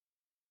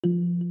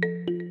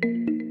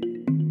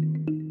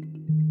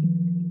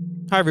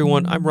Hi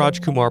everyone, I'm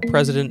Raj Kumar,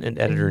 President and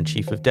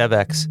Editor-in-Chief of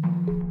DevEx.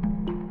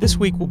 This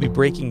week we'll be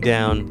breaking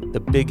down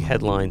the big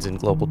headlines in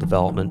global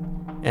development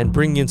and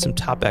bringing in some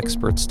top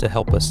experts to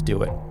help us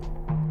do it.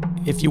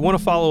 If you want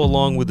to follow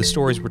along with the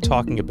stories we're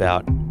talking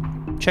about,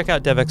 check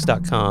out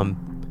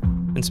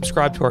devex.com and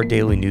subscribe to our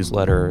daily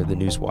newsletter, The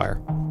Newswire.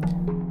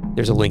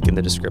 There's a link in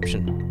the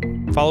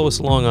description. Follow us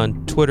along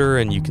on Twitter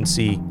and you can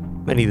see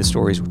many of the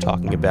stories we're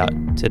talking about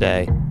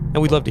today,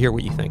 and we'd love to hear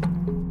what you think.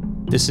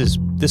 This is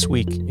This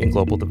Week in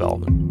Global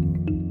Development.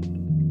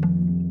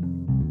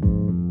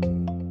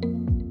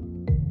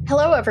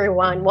 Hello,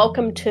 everyone.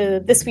 Welcome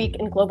to This Week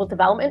in Global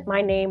Development.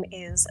 My name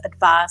is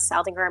Adva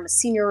Saldinger. I'm a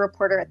senior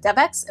reporter at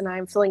DevEx, and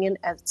I'm filling in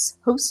as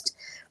host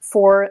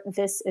for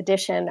this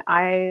edition.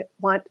 I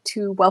want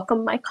to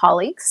welcome my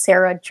colleague,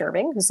 Sarah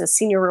Jerving, who's a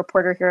senior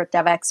reporter here at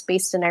DevEx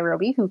based in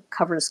Nairobi, who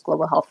covers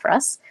global health for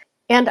us.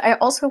 And I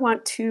also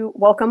want to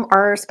welcome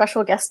our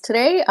special guest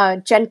today,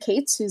 Jen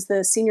Cates, who's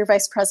the Senior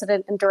Vice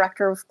President and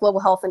Director of Global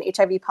Health and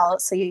HIV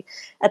Policy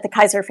at the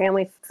Kaiser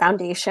Family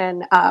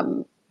Foundation.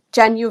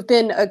 Jen, you've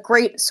been a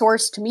great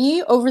source to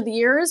me over the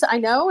years, I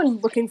know,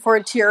 and looking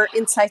forward to your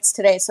insights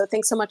today. So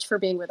thanks so much for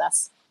being with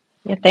us.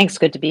 Yeah, thanks.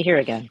 Good to be here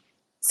again.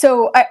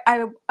 So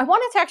I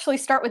wanted to actually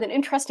start with an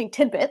interesting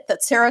tidbit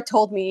that Sarah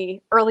told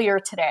me earlier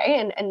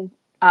today. And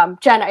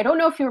Jen, I don't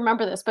know if you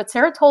remember this, but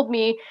Sarah told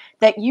me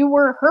that you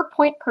were her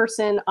point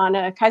person on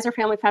a Kaiser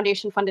Family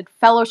Foundation funded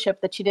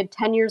fellowship that she did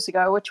 10 years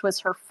ago, which was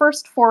her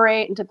first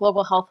foray into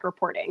global health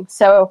reporting.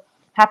 So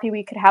happy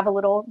we could have a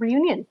little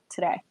reunion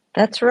today.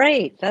 That's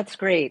right. That's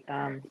great.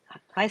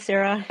 Hi,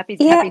 Sarah. Happy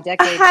decade.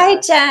 Hi,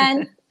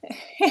 Jen.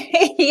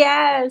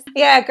 Yes.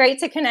 Yeah, great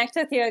to connect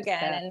with you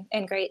again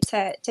and great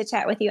to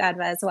chat with you,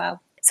 Adva, as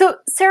well. So,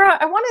 Sarah,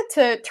 I wanted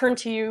to turn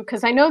to you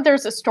because I know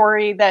there's a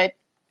story that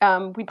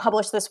we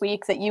published this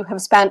week that you have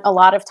spent a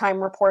lot of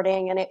time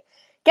reporting, and it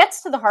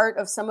gets to the heart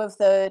of some of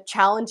the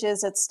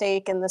challenges at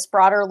stake in this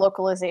broader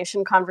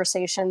localization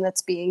conversation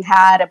that's being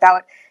had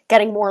about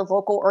getting more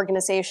local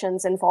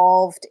organizations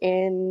involved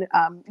in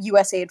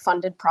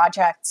USAID-funded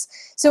projects.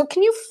 So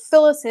can you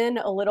fill us in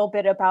a little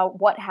bit about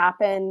what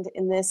happened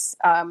in this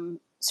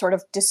sort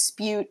of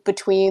dispute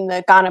between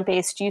the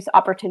Ghana-based Youth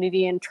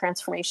Opportunity and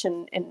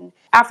Transformation in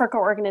Africa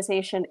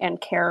organization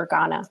and CARE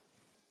Ghana?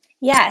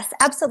 Yes,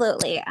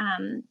 absolutely.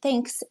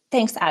 Thanks,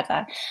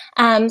 Adva.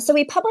 So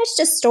we published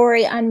a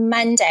story on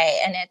Monday,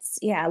 and it's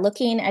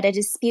looking at a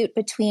dispute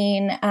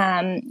between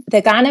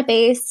the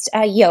Ghana-based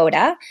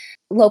YODA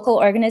local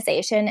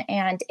organization,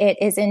 and it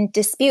is in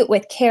dispute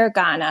with CARE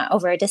Ghana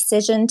over a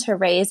decision to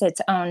raise its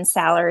own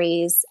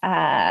salaries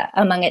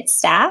among its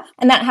staff.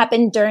 And that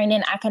happened during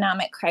an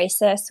economic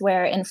crisis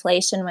where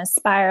inflation was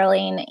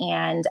spiraling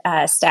and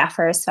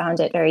staffers found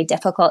it very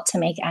difficult to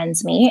make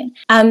ends meet.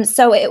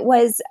 So it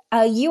was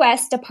a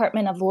U.S.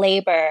 Department of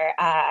Labor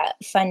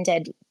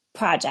funded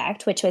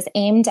project, which was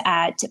aimed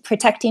at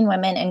protecting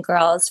women and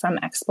girls from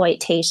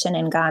exploitation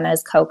in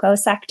Ghana's cocoa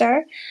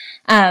sector.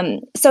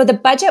 So the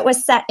budget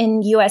was set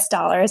in US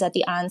dollars at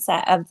the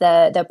onset of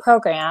the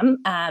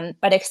program,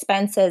 but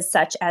expenses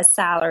such as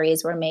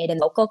salaries were made in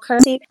local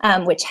currency,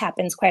 which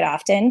happens quite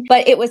often.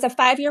 But it was a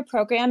 5-year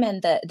program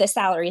and the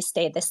salaries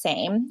stayed the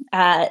same.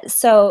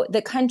 So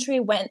the country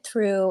went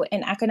through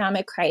an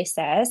economic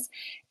crisis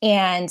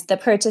and the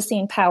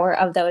purchasing power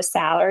of those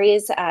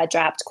salaries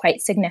dropped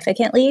quite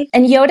significantly.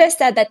 And YODA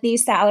said that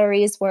these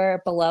salaries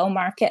were below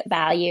market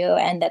value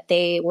and that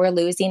they were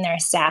losing their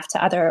staff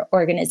to other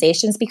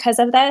organizations because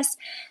of this.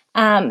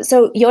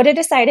 So YODA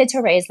decided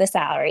to raise the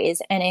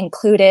salaries and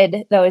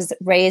included those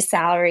raised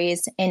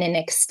salaries in an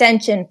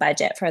extension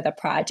budget for the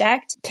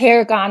project.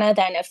 CARE Ghana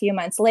then a few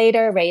months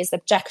later raised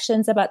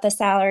objections about the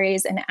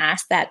salaries and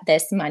asked that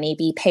this money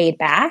be paid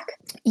back.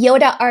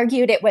 YODA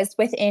argued it was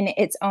within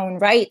its own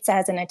rights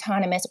as an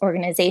autonomous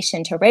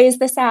organization to raise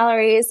the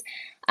salaries.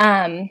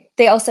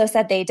 They also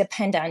said they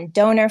depend on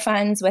donor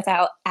funds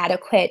without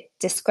adequate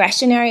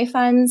discretionary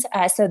funds.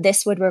 So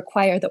this would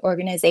require the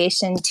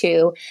organization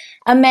to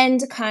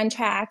amend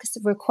contracts,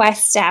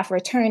 request staff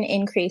return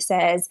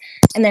increases,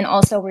 and then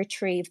also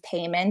retrieve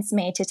payments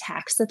made to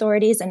tax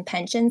authorities and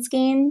pension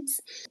schemes.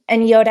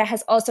 And YODA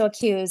has also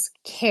accused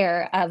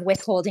CARE of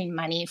withholding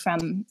money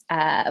from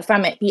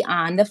it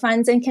beyond the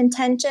funds in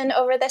contention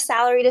over the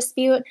salary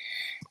dispute.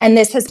 And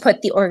this has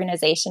put the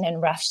organization in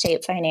rough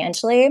shape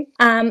financially.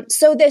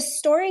 So this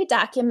story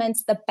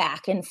documents the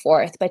back and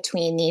forth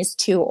between these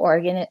two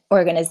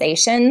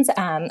organizations.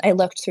 I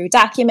looked through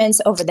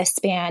documents over the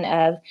span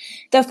of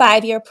the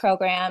 5-year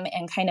program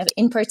and kind of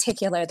in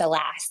particular the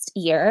last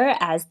year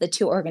as the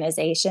two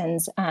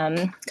organizations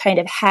kind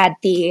of had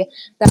the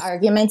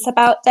arguments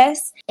about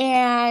this.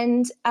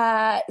 And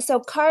so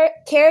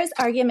CARE's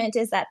argument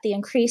is that the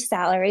increased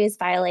salaries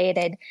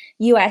violated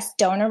U.S.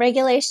 donor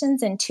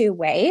regulations in 2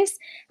 ways.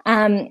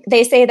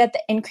 They say that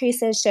the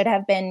increases should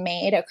have been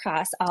made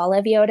across all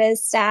of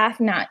YODA's staff,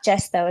 not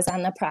just those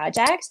on the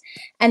project,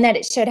 and that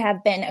it should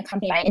have been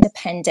accompanied by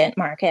independent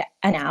market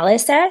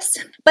analysis.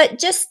 But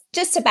just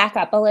just to back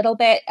up a little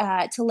bit,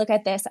 to look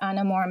at this on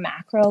a more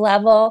macro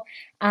level,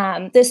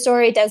 this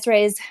story does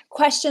raise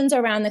questions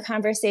around the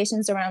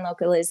conversations around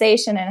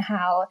localization and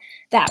how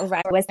that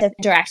was the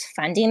direct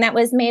funding that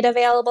was made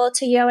available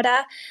to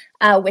Yoda,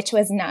 which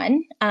was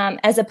none,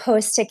 as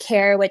opposed to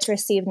CARE, which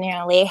received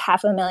nearly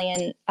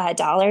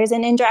 $500,000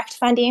 in indirect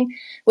funding,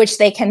 which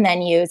they can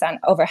then use on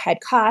overhead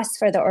costs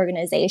for the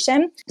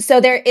organization. So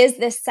there is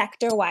this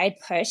sector-wide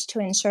push to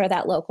ensure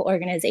that local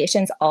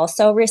organizations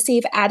also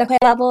receive adequate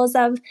levels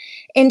of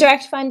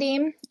indirect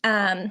funding.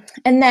 And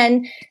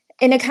then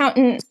an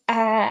accountant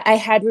I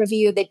had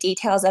reviewed the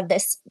details of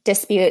this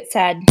dispute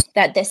said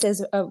that this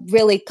is a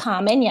really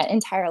common yet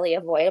entirely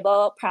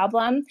avoidable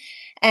problem,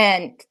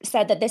 and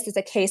said that this is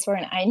a case where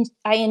an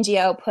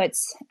INGO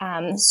puts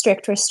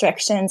strict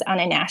restrictions on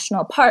a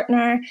national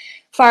partner,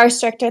 far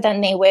stricter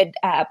than they would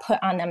put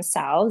on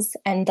themselves.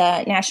 And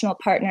the national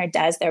partner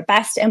does their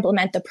best to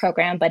implement the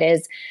program, but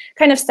is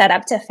kind of set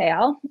up to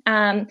fail.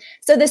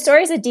 So the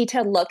story is a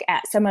detailed look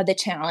at some of the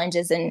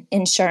challenges in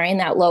ensuring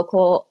that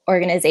local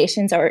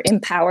organizations are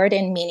empowered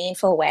in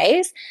meaningful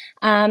ways,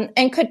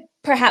 and could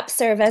perhaps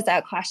serve as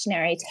a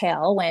cautionary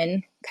tale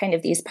when kind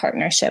of these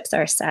partnerships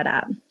are set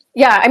up.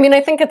 Yeah, I mean,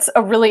 I think it's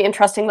a really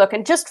interesting look.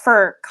 And just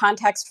for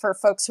context for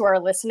folks who are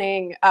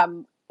listening,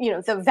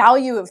 the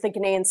value of the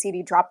Ghanaian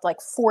cedi dropped like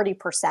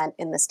 40%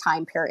 in this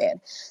time period.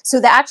 So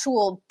the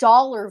actual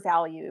dollar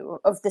value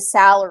of the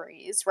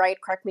salaries, right,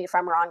 correct me if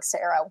I'm wrong,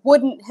 Sarah,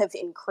 wouldn't have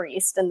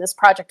increased. And this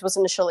project was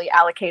initially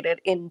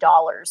allocated in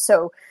dollars.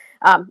 So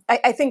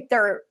I think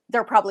there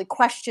are probably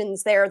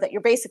questions there that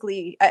you're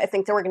basically, I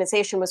think the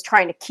organization was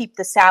trying to keep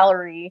the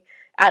salary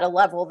at a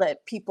level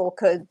that people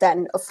could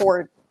then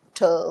afford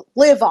to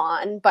live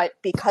on, but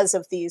because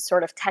of these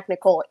sort of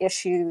technical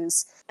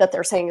issues that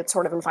they're saying it's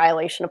sort of in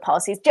violation of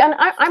policies. Jen,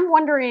 I'm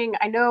wondering,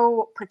 I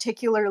know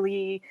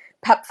particularly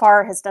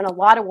PEPFAR has done a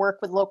lot of work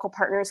with local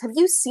partners. Have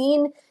you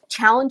seen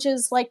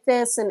challenges like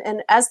this?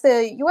 And as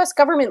the US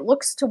government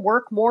looks to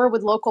work more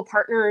with local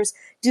partners,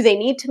 do they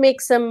need to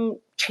make some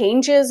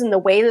changes in the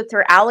way that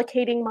they're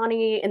allocating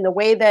money, in the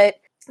way that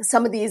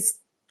some of these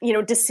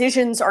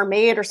decisions are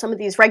made, or some of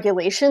these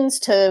regulations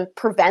to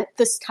prevent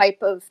this type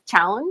of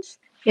challenge?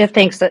 Yeah,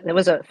 thanks. That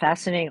was a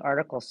fascinating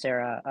article,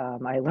 Sarah.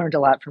 I learned a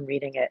lot from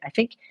reading it. I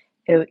think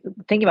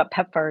thinking about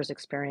PEPFAR's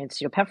experience,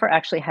 PEPFAR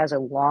actually has a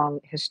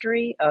long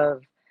history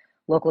of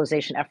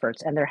localization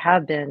efforts, and there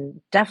have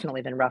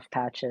definitely been rough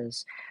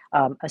patches.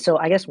 So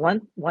I guess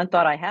one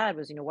thought I had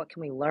was, what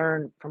can we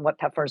learn from what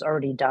PEPFAR's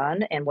already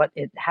done and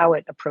how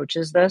it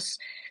approaches this,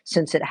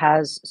 since it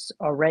has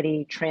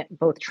already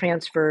both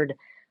transferred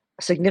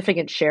a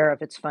significant share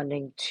of its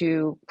funding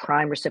to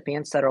prime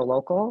recipients that are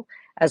local,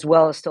 as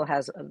well as still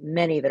has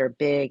many that are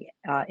big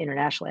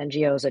international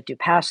NGOs that do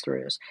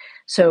pass-throughs.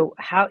 So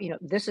how,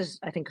 this is,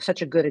 I think,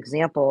 such a good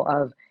example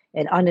of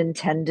an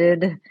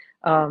unintended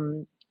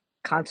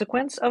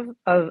consequence of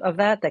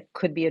that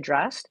could be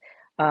addressed.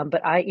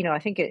 But I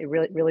think it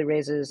really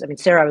raises,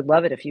 Sarah, I would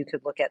love it if you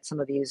could look at some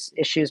of these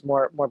issues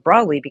more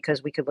broadly,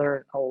 because we could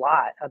learn a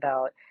lot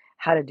about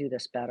how to do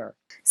this better.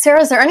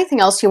 Sarah, is there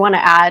anything else you want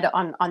to add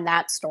on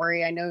that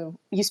story? I know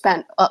you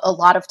spent a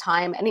lot of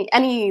time.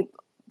 Any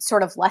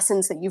sort of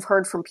lessons that you've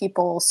heard from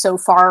people so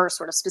far,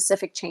 sort of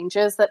specific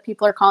changes that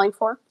people are calling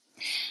for?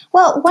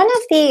 Well, one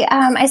of the,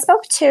 I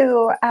spoke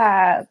to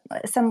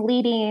some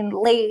leading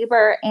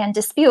labor and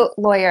dispute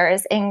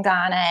lawyers in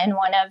Ghana, and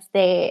one of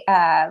the,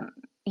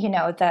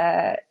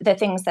 the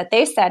things that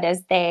they said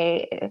is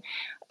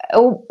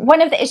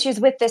one of the issues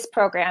with this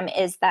program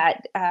is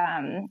that,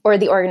 or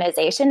the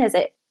organization, is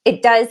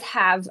it does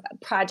have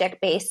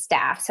project-based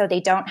staff, so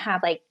they don't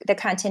have like the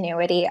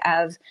continuity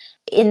of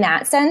in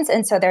that sense,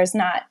 and so there's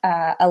not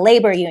a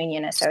labor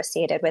union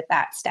associated with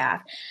that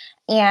staff.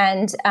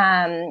 And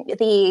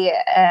the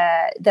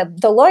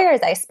lawyers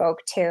I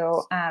spoke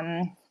to,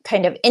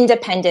 kind of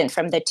independent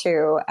from the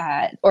two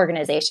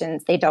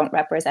organizations, they don't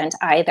represent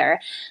either,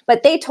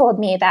 but they told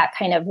me that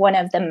kind of one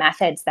of the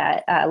methods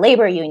that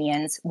labor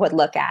unions would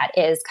look at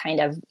is kind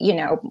of,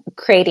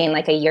 creating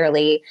like a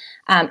yearly,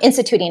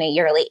 instituting a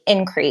yearly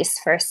increase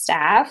for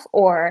staff,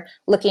 or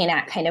looking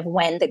at kind of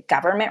when the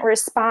government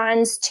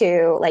responds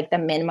to like the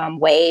minimum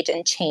wage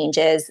and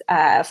changes,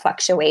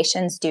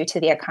 fluctuations due to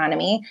the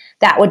economy.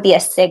 That would be a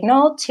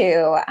signal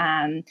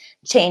to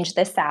change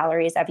the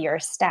salaries of your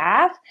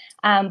staff.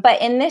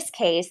 But in this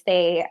case,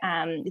 the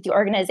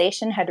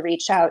organization had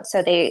reached out,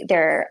 so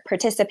their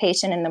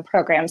participation in the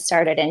program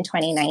started in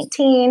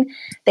 2019.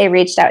 They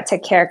reached out to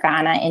CARE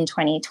Ghana in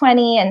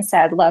 2020 and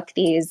said, "Look,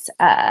 these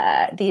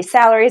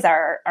salaries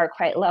are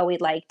quite low. We'd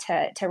like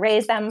to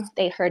raise them."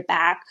 They heard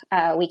back,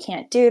 "We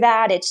can't do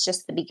that. It's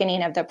just the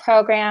beginning of the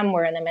program.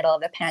 We're in the middle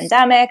of a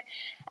pandemic."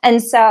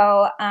 And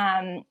so,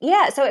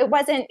 so it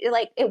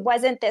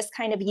wasn't this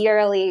kind of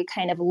yearly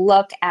kind of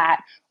look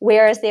at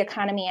where is the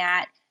economy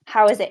at.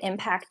 How is it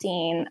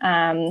impacting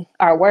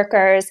our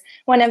workers?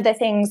 One of the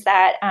things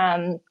that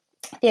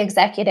the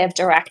executive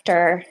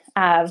director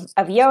of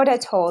Yoda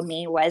told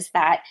me was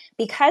that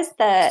because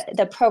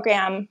the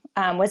program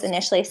was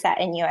initially set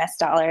in US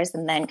dollars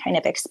and then kind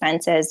of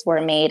expenses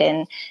were made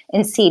in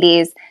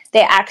cedis,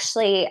 they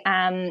actually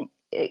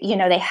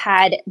they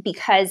had,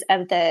 because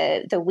of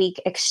the weak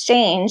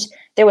exchange,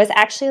 there was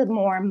actually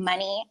more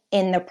money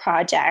in the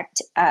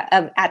project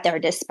at their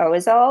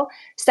disposal.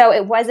 So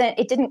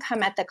it didn't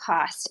come at the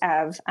cost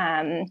of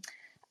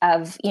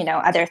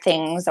other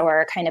things,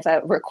 or kind of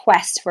a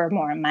request for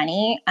more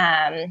money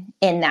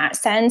in that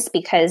sense,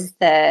 because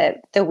the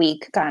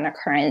weak Ghana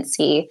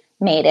currency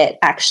made it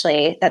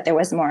actually that there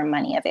was more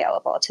money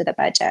available to the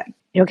budget.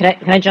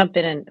 Can I jump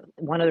in and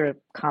one other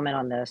comment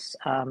on this?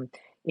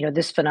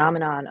 This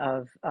phenomenon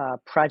of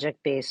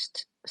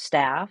project-based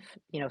staff,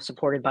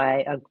 supported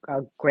by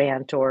a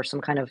grant or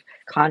some kind of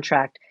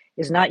contract,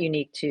 is not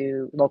unique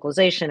to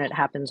localization. It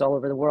happens all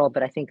over the world.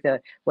 But I think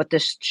what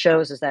this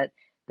shows is that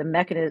the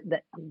mechanism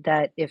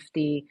that if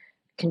the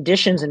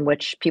conditions in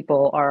which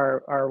people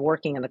are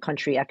working in the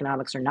country,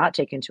 economics, are not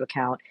taken into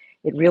account,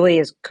 it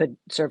really could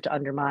serve to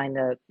undermine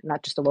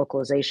not just the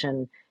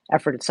localization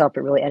effort itself,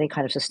 but really any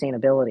kind of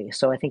sustainability.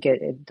 So I think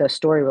the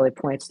story really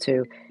points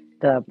to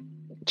the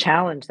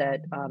challenge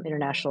that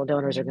international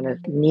donors are going to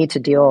need to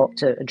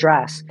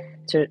address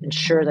to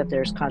ensure that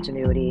there's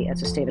continuity and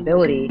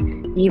sustainability,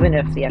 even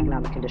if the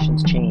economic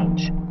conditions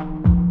change.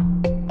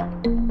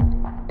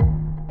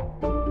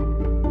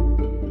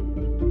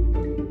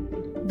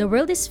 The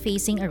world is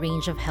facing a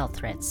range of health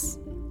threats,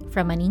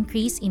 from an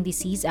increase in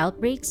disease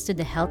outbreaks to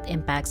the health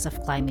impacts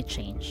of climate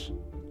change.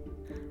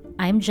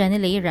 I'm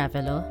Jenny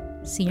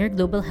Ravelo, Senior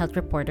Global Health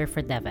Reporter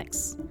for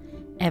DevEx.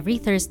 Every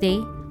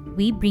Thursday,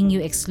 we bring you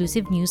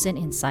exclusive news and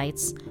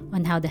insights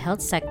on how the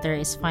health sector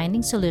is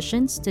finding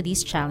solutions to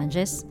these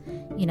challenges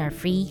in our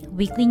free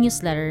weekly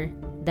newsletter,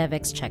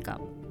 DevEx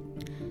Checkup.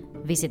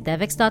 Visit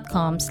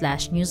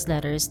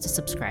devex.com/newsletters to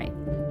subscribe.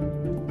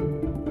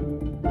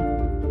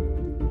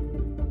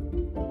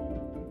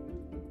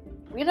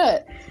 We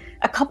had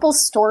a couple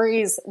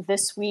stories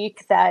this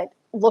week that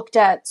looked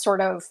at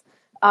sort of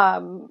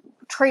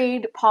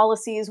trade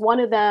policies. One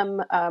of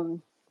them,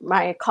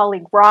 my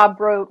colleague Rob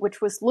wrote,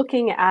 which was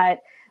looking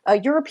at a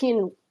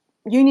European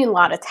Union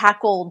law to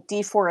tackle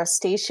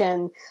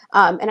deforestation.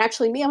 And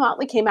actually, Mia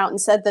Mottley came out and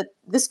said that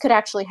this could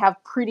actually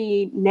have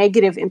pretty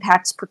negative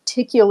impacts,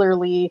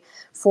 particularly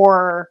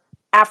for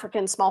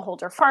African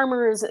smallholder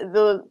farmers.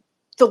 The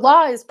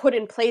law is put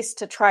in place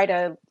to try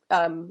to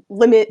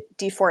limit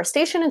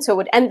deforestation, and so it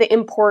would end the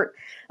import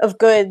of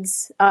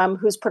goods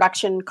whose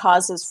production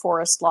causes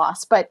forest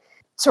loss. But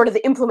sort of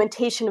the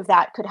implementation of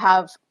that could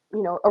have,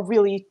 a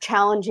really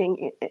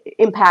challenging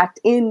impact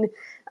in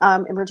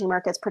emerging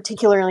markets,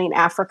 particularly in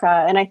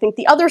Africa. And I think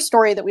the other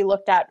story that we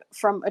looked at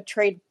from a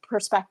trade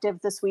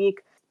perspective this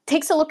week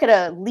takes a look at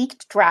a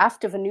leaked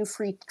draft of a new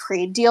free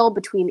trade deal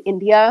between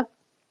India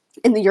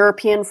and the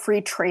European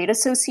Free Trade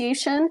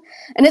Association.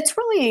 And it's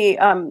really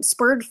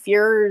spurred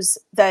fears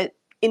that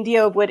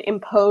India would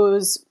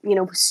impose,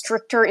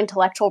 stricter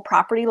intellectual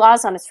property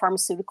laws on its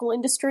pharmaceutical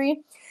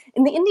industry.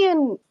 And the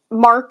Indian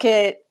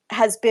market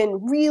has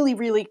been really,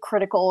 really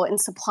critical in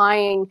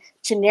supplying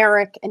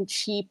generic and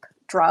cheap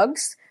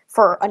drugs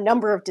for a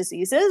number of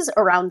diseases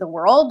around the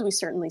world. We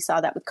certainly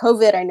saw that with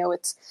COVID. I know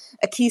it's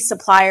a key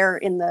supplier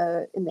in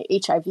the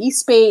HIV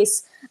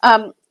space.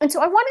 And so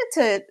I wanted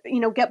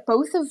to, get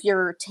both of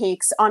your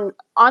takes on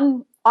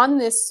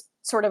this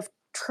sort of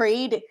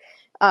trade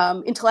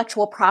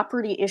intellectual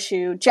property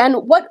issue. Jen,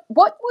 what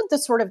would the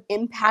sort of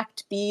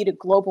impact be to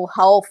global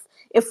health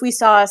if we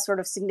saw a sort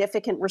of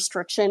significant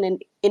restriction in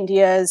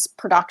India's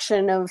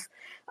production of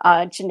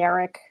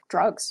generic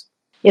drugs?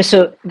 Yeah,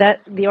 so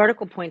the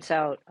article points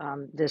out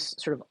this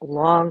sort of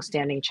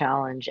long-standing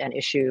challenge and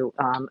issue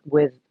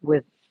with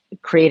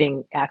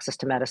creating access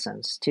to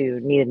medicines, to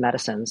needed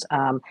medicines,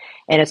 and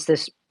it's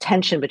this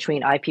tension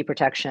between IP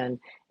protection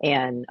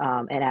and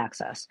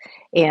access.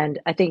 And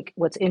I think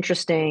what's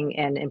interesting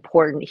and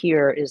important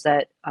here is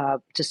that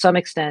to some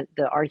extent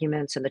the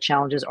arguments and the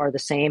challenges are the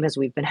same as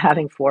we've been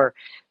having for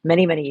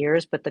many, many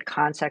years, but the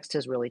context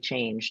has really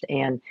changed.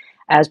 And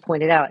as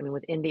pointed out,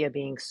 with India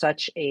being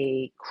such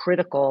a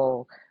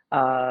critical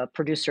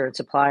producer and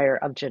supplier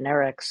of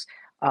generics,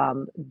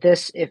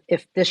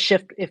 if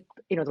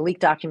the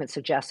leaked document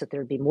suggests that there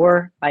would be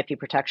more IP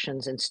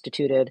protections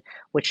instituted,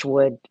 which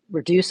would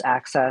reduce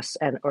access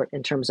or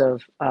in terms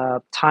of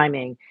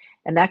timing,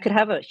 and that could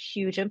have a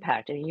huge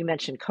impact. And you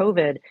mentioned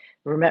COVID.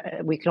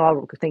 We can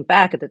all think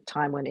back at the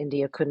time when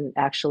India couldn't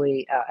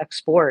actually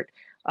export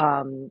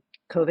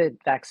COVID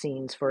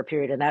vaccines for a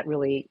period, and that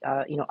really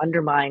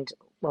undermined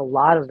a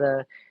lot of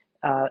the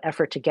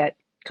effort to get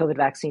COVID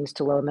vaccines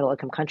to low and middle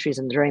income countries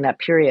and during that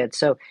period.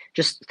 So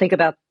just think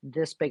about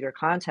this bigger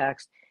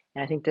context.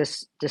 And I think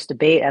this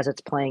debate as it's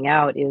playing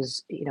out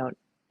is,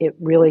 it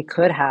really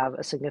could have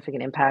a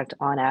significant impact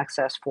on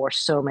access for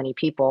so many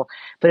people.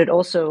 But it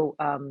also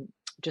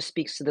just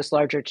speaks to this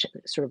larger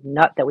sort of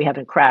nut that we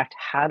haven't cracked.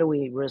 How do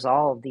we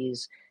resolve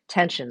these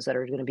tensions that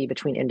are going to be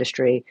between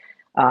industry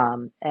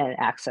and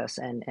access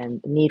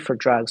and need for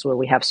drugs where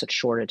we have such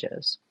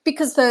shortages.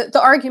 Because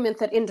the argument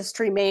that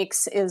industry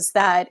makes is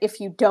that if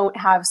you don't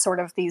have sort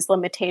of these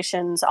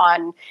limitations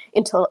on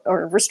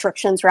or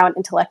restrictions around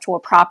intellectual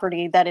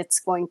property, that it's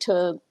going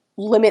to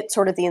limit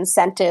sort of the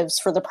incentives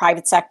for the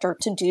private sector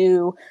to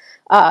do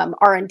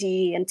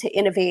R&D and to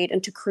innovate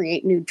and to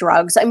create new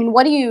drugs. I mean,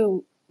 what do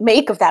you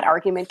make of that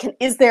argument?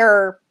 Is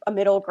there a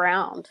middle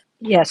ground?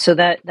 Yeah, so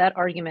that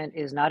argument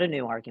is not a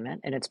new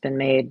argument, and it's been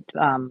made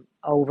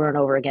over and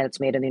over again. It's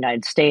made in the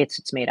United States.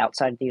 It's made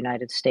outside of the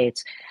United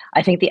States.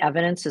 I think the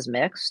evidence is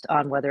mixed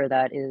on whether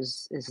that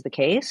is the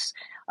case.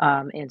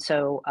 And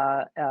so,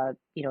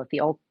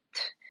 if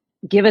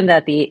given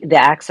that the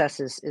access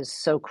is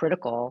so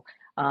critical,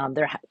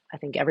 I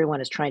think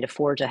everyone is trying to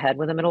forge ahead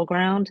with a middle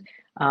ground.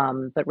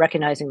 But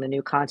recognizing the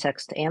new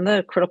context and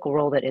the critical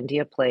role that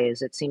India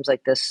plays, it seems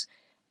like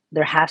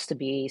there has to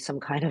be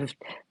some kind of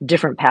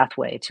different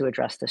pathway to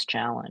address this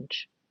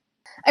challenge.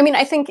 I mean,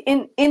 I think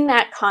in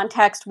that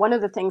context, one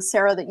of the things,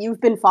 Sarah, that you've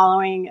been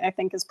following, I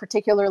think is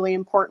particularly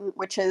important,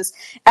 which is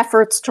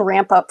efforts to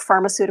ramp up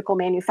pharmaceutical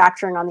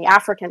manufacturing on the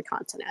African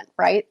continent,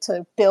 right?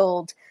 To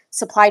build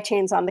supply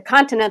chains on the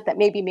continent that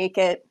maybe make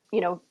it,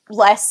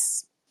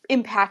 less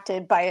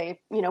impacted by,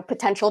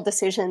 potential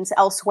decisions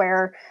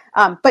elsewhere.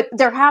 But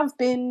there have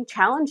been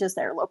challenges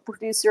there. Local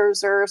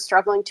producers are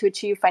struggling to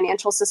achieve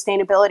financial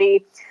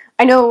sustainability.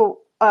 I know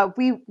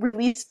we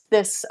released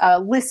this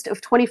list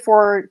of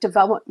 24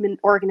 development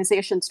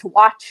organizations to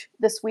watch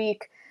this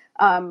week.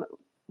 And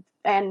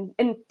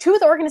two of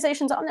the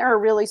organizations on there are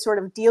really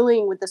sort of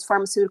dealing with this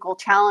pharmaceutical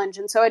challenge.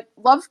 And so I'd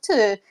love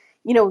to,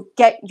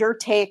 get your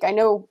take. I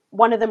know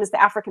one of them is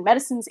the African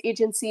Medicines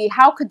Agency.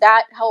 How could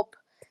that help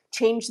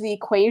change the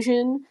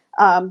equation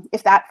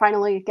if that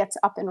finally gets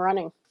up and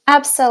running?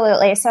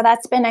 Absolutely. So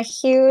that's been a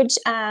huge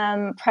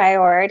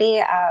priority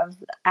of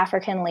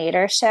African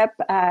leadership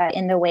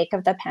in the wake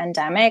of the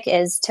pandemic,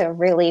 is to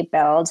really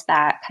build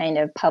that kind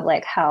of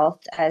public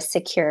health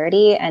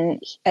security.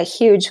 And a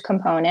huge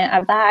component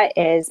of that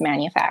is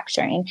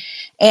manufacturing.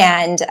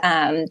 And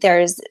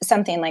there's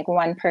something like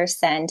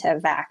 1%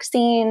 of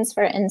vaccines,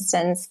 for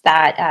instance,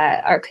 that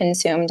are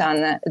consumed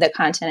on the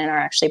continent, or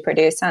actually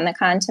produced on the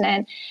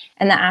continent.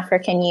 And the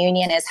African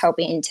Union is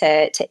hoping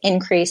to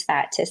increase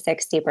that to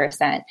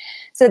 60%.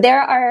 So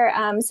there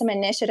are some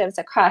initiatives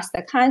across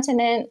the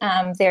continent.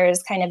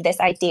 There's kind of this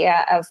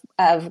idea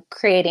of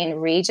creating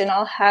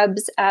regional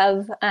hubs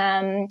of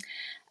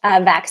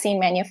vaccine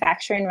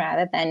manufacturing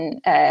rather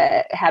than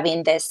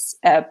having this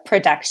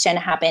production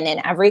happen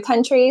in every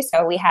country.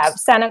 So we have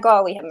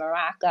Senegal, we have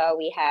Morocco,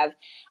 we have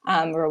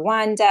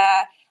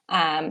Rwanda,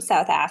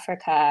 South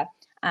Africa,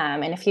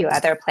 and a few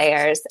other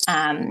players.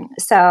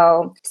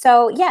 So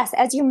yes,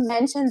 as you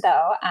mentioned,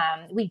 though,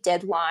 we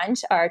did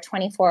launch our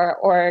 24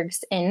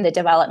 orgs in the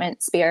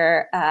development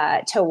sphere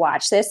to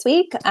watch this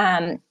week.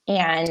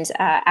 And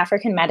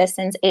African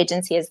Medicines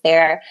Agency is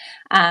there.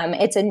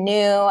 It's a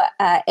new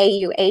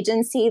AU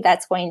agency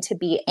that's going to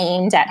be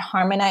aimed at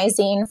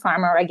harmonizing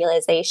pharma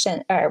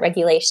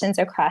regulations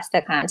across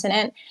the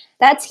continent.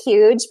 That's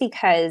huge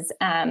because,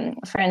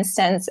 for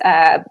instance,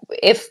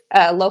 if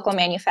a local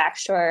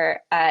manufacturer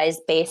is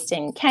based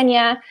in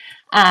Kenya,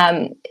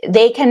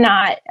 they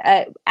cannot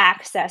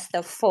access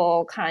the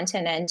full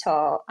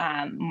continental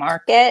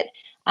market.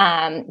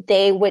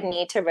 They would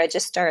need to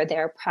register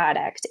their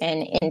product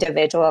in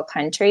individual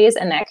countries,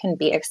 and that can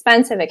be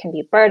expensive, it can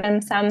be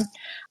burdensome.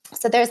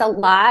 So there's a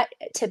lot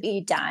to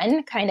be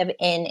done kind of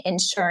in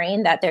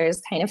ensuring that there's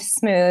kind of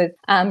smooth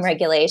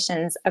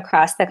regulations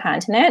across the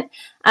continent.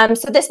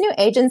 So this new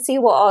agency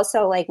will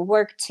also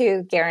work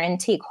to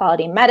guarantee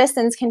quality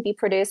medicines can be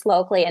produced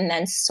locally and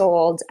then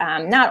sold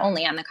not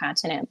only on the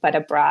continent, but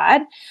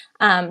abroad.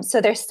 So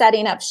they're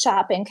setting up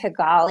shop in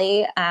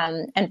Kigali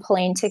and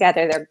pulling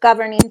together their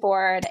governing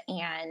board.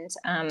 And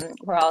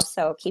we're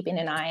also keeping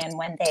an eye on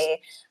when they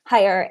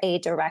hire a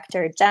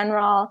director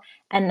general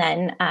and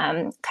then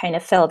kind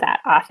of fill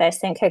that office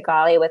in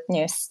Kigali with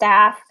new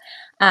staff.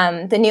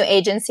 The new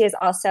agency is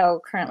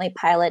also currently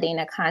piloting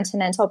a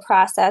continental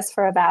process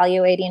for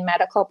evaluating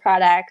medical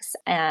products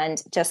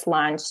and just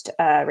launched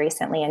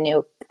recently a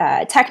new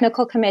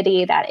technical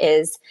committee that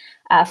is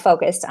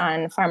focused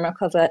on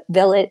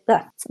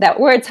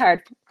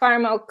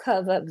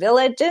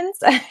pharmacovigilance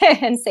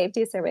and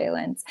safety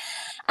surveillance.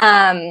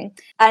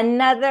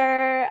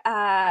 Another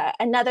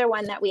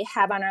one that we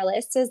have on our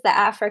list is the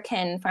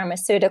African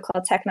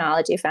Pharmaceutical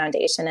Technology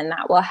Foundation, and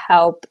that will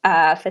help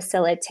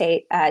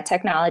facilitate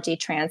technology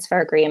transfer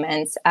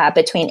agreements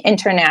between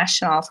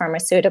international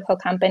pharmaceutical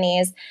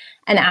companies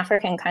and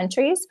African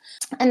countries.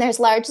 And there's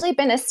largely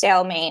been a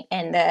stalemate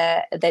in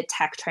the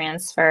tech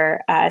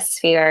transfer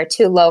sphere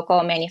to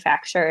local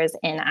manufacturers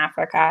in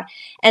Africa.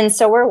 And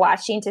so we're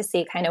watching to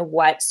see kind of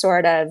what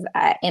sort of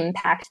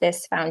impact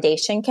this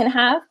foundation can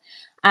have.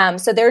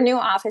 So their new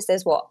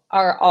offices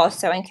are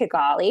also in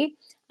Kigali.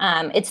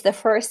 It's the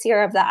first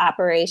year of the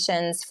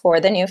operations for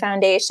the new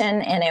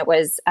foundation, and it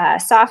was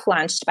soft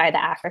launched by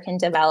the African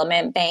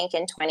Development Bank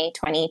in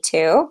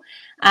 2022.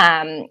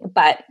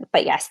 But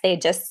yes, they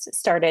just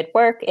started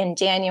work in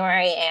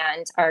January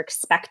and are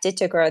expected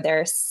to grow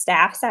their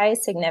staff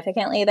size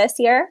significantly this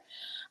year.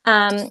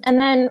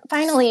 And then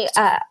finally,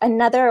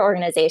 another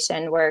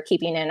organization we're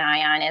keeping an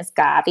eye on is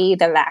Gavi,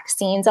 the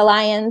Vaccines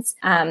Alliance,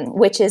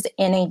 which is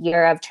in a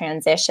year of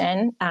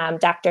transition.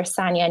 Dr.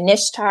 Sanya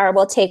Nishtar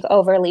will take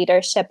over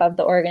leadership of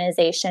the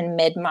organization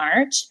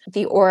mid-March.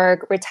 The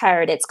org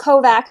retired its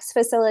COVAX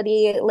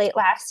facility late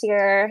last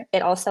year.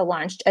 It also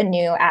launched a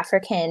new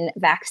African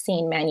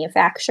vaccine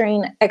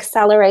manufacturing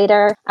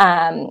accelerator,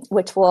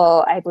 which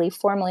will, I believe,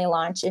 formally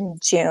launch in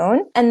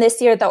June. And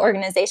this year, the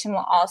organization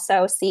will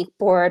also seek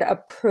board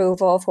approval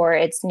for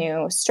its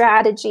new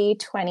strategy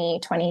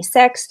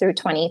 2026 through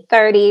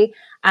 2030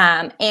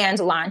 and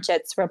launch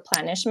its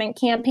replenishment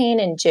campaign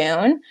in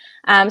June.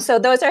 So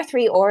those are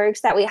three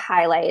orgs that we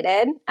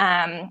highlighted,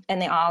 and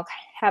they all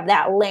have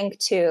that link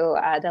to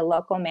the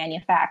local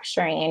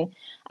manufacturing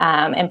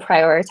and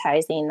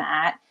prioritizing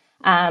that.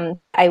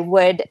 I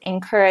would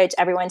encourage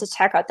everyone to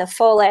check out the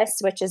full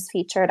list, which is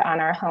featured on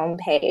our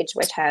homepage,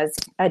 which has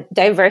a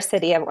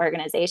diversity of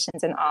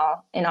organizations in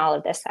all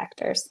of the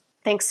sectors.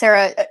 Thanks,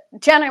 Sarah.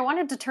 Jen, I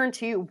wanted to turn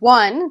to you.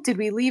 One, did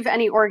we leave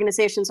any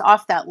organizations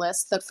off that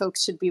list that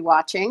folks should be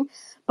watching?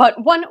 But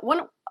one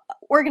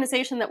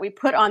organization that we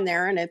put on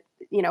there, and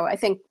I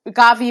think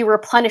Gavi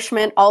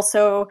replenishment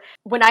also,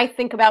 when I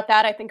think about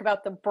that, I think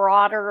about the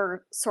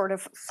broader sort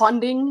of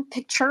funding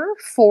picture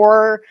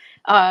for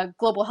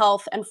global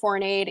health and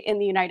foreign aid in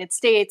the United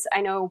States.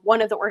 I know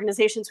one of the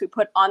organizations we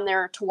put on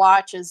there to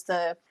watch is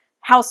the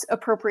House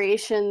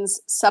Appropriations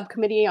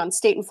Subcommittee on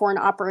State and Foreign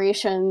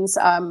Operations.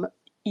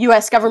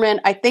 U.S. government,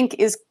 I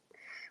think,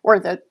 or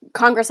the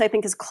Congress, I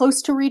think, is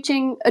close to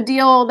reaching a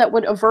deal that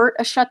would avert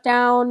a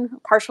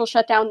partial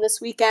shutdown this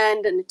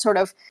weekend, and sort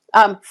of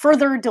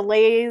further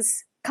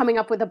delays coming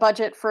up with a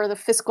budget for the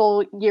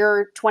fiscal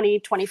year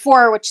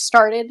 2024, which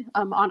started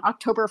on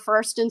October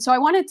 1st. And so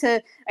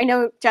I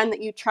know, Jen,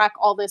 that you track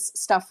all this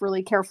stuff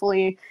really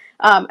carefully,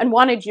 and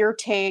wanted your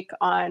take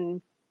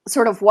on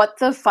sort of what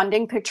the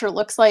funding picture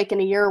looks like in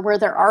a year where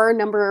there are a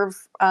number of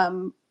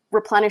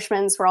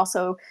replenishments. We're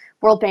also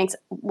World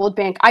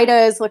Bank IDA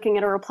is looking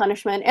at a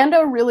replenishment, and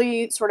a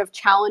really sort of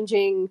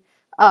challenging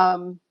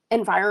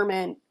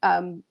environment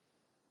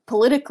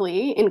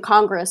politically in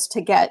Congress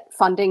to get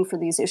funding for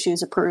these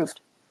issues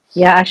approved.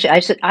 Yeah,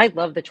 actually, I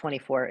love the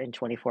 24 in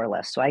 24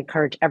 list. So I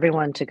encourage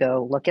everyone to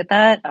go look at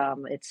that.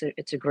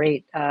 It's a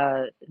great,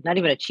 not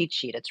even a cheat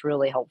sheet. It's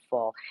really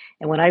helpful.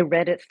 And when I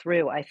read it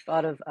through, I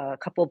thought of a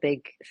couple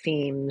big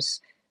themes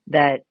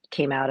that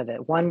came out of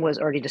it. One was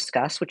already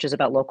discussed, which is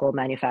about local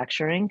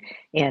manufacturing.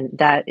 And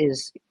that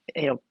is,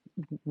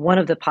 one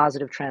of the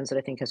positive trends that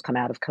I think has come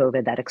out of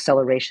COVID, that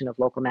acceleration of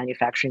local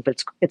manufacturing,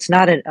 but it's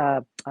not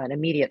an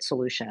immediate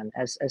solution,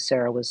 as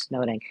Sarah was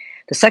noting.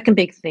 The second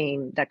big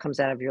theme that comes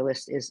out of your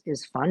list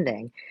is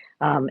funding.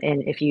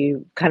 And if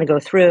you kind of go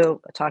through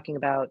talking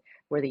about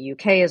where the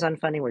UK is on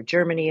funding, where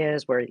Germany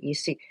is, where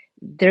EC,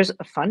 there's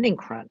a funding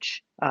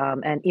crunch.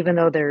 And even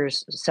though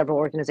there's several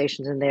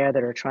organizations in there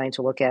that are trying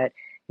to look at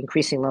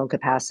increasing loan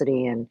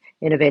capacity and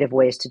innovative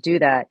ways to do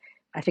that,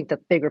 I think the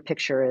bigger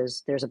picture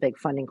is there's a big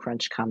funding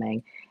crunch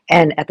coming.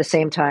 And at the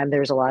same time,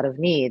 there's a lot of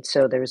need.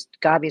 So there's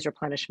Gavi's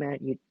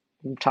replenishment. You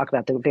talk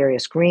about the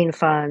various green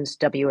funds.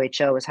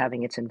 WHO is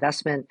having its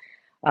investment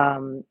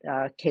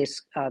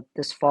case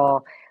this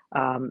fall,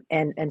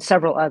 and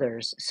several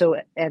others. So,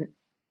 and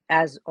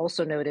as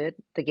also noted,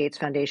 the Gates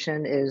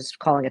Foundation is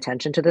calling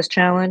attention to this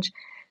challenge.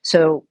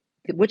 So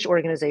which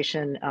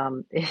organization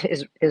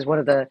is one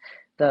of the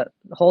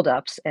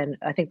holdups? And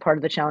I think part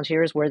of the challenge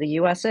here is where the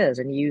U.S. is.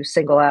 And you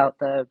single out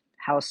the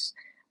House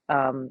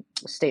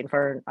State and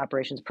Foreign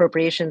Operations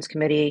Appropriations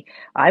Committee.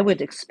 I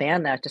would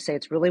expand that to say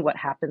it's really what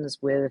happens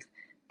with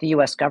the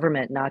U.S.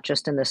 government, not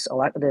just in this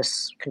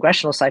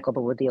congressional cycle,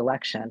 but with the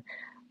election.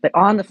 But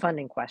on the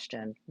funding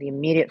question, the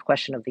immediate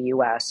question of the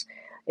U.S.,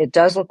 it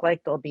does look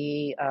like there'll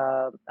be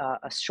a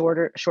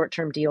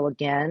short-term deal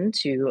again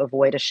to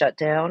avoid a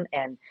shutdown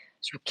and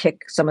sort of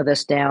kick some of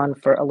this down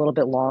for a little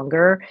bit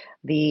longer.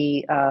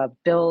 The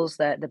bill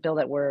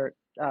that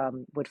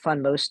would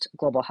fund most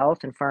global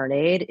health and foreign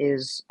aid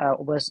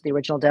was the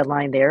original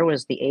deadline there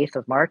was the 8th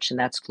of March, and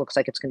that looks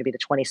like it's going to be the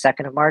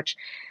 22nd of March.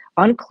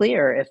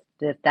 Unclear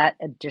if that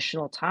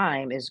additional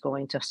time is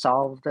going to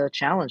solve the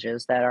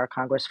challenges that our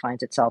Congress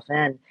finds itself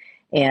in,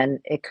 and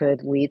it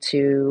could lead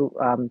to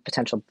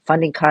potential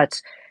funding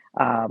cuts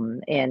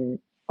and,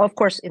 of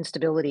course,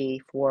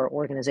 instability for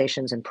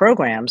organizations and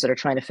programs that are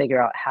trying to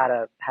figure out how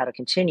to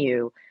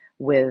continue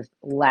with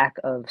lack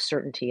of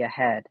certainty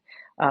ahead.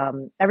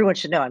 Everyone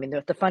should know, I mean,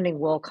 the funding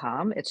will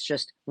come, it's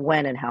just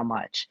when and how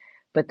much.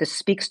 But this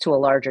speaks to a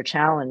larger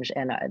challenge.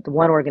 And the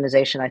one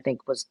organization I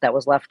think that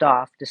was left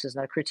off, this is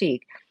not a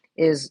critique,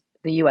 is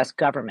the U.S.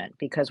 government,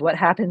 because what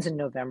happens in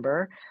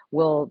November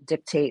will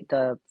dictate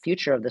the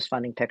future of this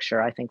funding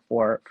picture, I think,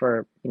 for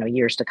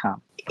years to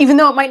come. Even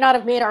though it might not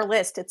have made our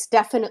list, it's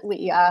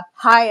definitely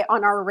high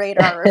on our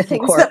radar of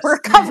things that we're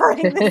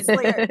covering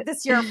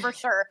this year for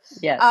sure.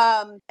 Yes.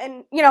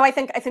 And I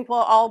think we'll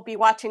all be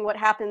watching what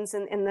happens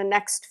in the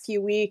next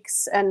few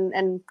weeks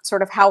and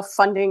sort of how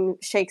funding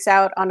shakes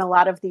out on a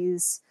lot of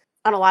these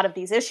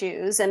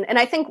issues. And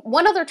I think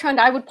one other trend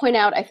I would point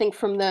out, I think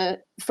from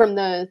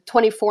the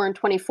 24 and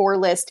 24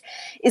 list,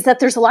 is that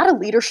there's a lot of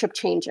leadership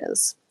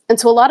changes. And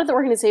so a lot of the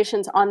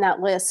organizations on that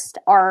list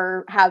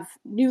have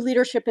new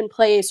leadership in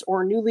place,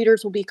 or new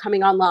leaders will be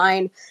coming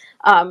online.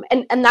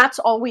 And that's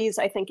always,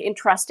 I think,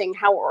 interesting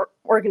how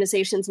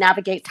organizations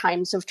navigate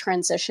times of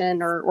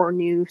transition or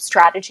new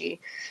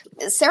strategy.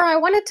 Sarah, I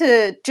wanted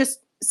to just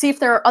see if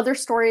there are other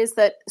stories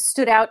that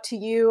stood out to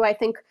you. I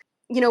think,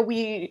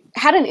 we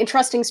had an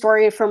interesting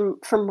story from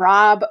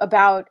Rob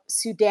about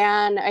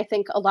Sudan. I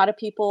think a lot of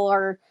people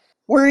are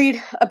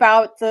worried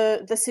about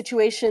the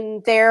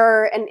situation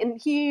there. And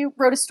he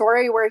wrote a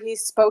story where he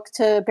spoke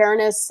to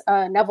Baroness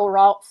Neville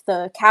Rolfe,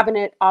 the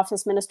Cabinet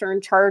Office Minister in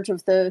charge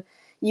of the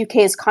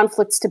UK's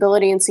Conflict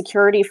Stability and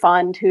Security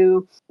Fund,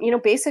 who,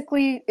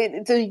 basically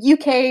the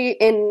UK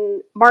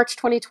in March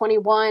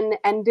 2021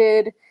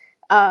 ended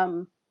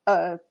a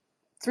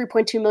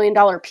 $3.2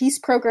 million peace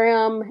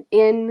program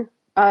in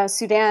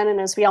Sudan.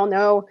 And as we all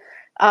know,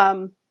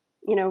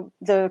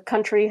 the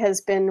country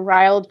has been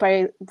riled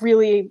by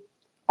really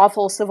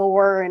awful civil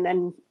war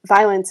and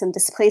violence and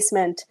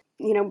displacement.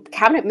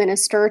 Cabinet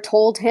minister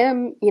told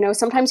him,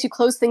 sometimes you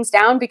close things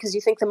down because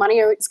you think the money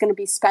is going to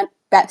be spent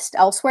best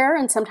elsewhere,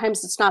 and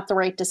sometimes it's not the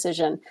right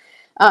decision.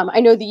 I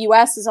know the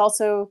U.S. is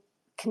also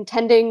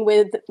contending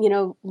with,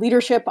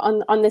 leadership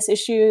on this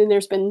issue, and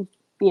there's been,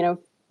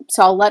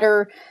 saw a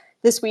letter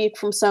this week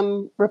from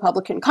some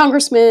Republican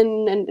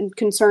congressmen and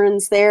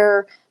concerns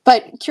there.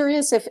 But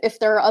curious if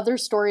there are other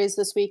stories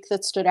this week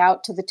that stood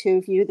out to the two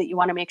of you that you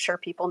want to make sure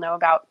people know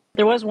about.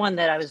 There was one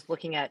that I was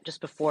looking at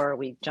just before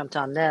we jumped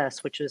on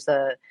this, which was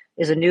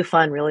is a new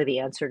fund really the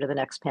answer to the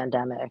next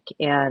pandemic?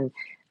 And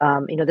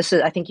this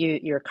is, I think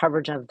your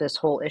coverage of this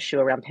whole issue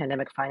around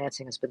pandemic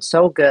financing has been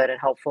so good and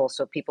helpful.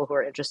 So people who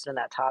are interested in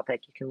that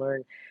topic, you can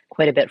learn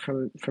quite a bit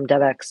from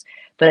DevEx.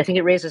 But I think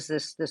it raises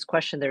this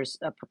question. There's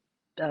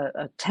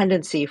a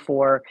tendency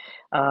for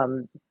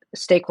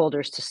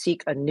stakeholders to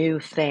seek a new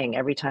thing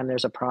every time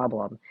there's a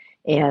problem,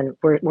 and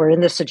we're in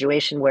this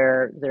situation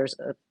where there's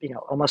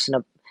almost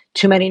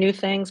too many new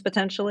things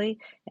potentially,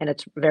 and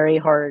it's very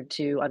hard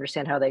to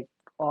understand how they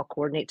all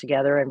coordinate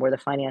together and where the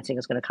financing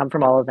is going to come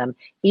from all of them,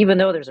 even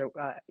though there's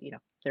a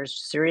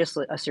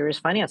serious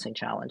financing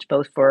challenge,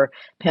 both for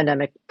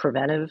pandemic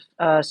preventive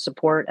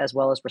support as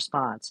well as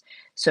response.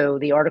 So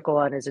the article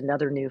on is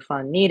another new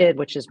fund needed,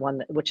 which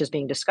is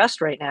being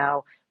discussed right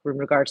now in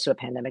regards to a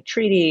pandemic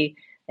treaty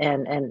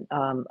and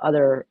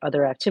other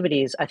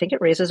activities. I think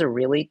it raises a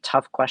really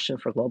tough question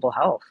for global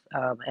health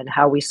and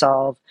how we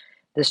solve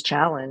this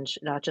challenge,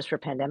 not just for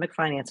pandemic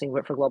financing,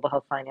 but for global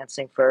health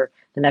financing for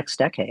the next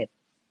decade.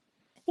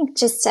 I think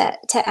just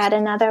to add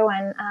another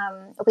one,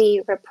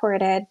 we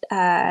reported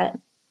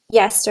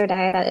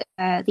yesterday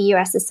that the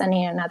U.S. is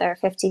sending another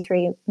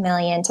 $53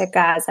 million to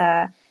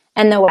Gaza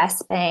and the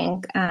West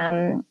Bank,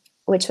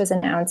 which was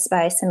announced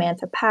by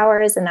Samantha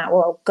Powers, and that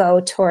will go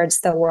towards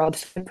the World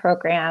Food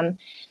Program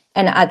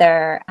and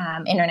other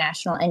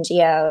international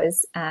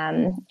NGOs.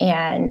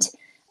 And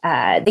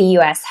the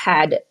U.S.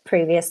 had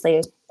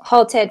previously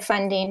halted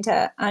funding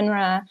to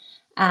UNRWA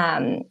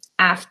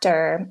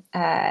after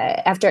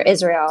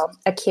Israel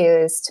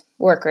accused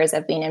workers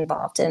of being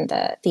involved in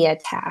the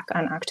attack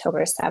on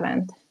October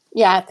 7th.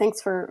 Yeah,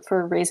 thanks for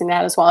raising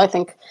that as well. I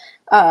think,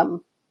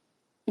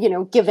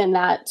 given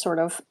that sort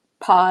of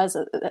pause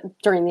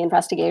during the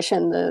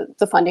investigation,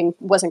 the funding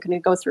wasn't going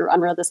to go through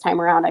UNRWA this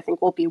time around. I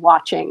think we'll be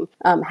watching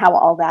how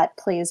all that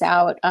plays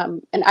out.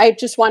 And I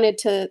just wanted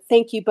to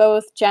thank you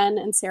both, Jen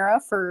and Sarah,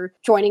 for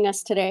joining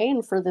us today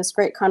and for this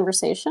great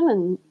conversation,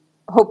 and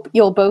hope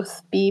you'll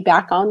both be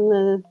back on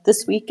the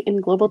This Week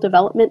in Global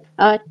Development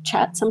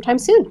chat sometime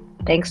soon.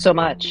 Thanks so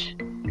much.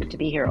 Good to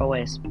be here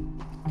always.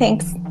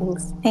 Thanks.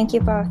 Thank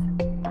you both.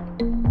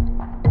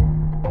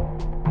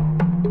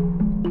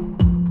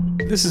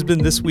 This has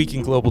been This Week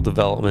in Global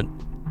Development.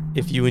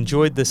 If you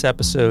enjoyed this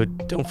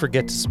episode, don't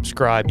forget to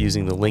subscribe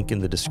using the link in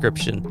the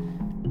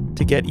description.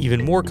 To get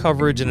even more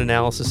coverage and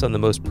analysis on the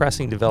most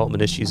pressing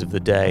development issues of the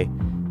day,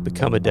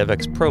 become a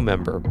DevEx Pro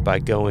member by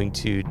going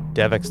to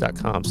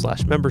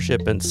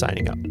devex.com/membership and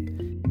signing up.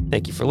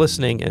 Thank you for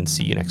listening, and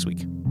see you next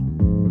week.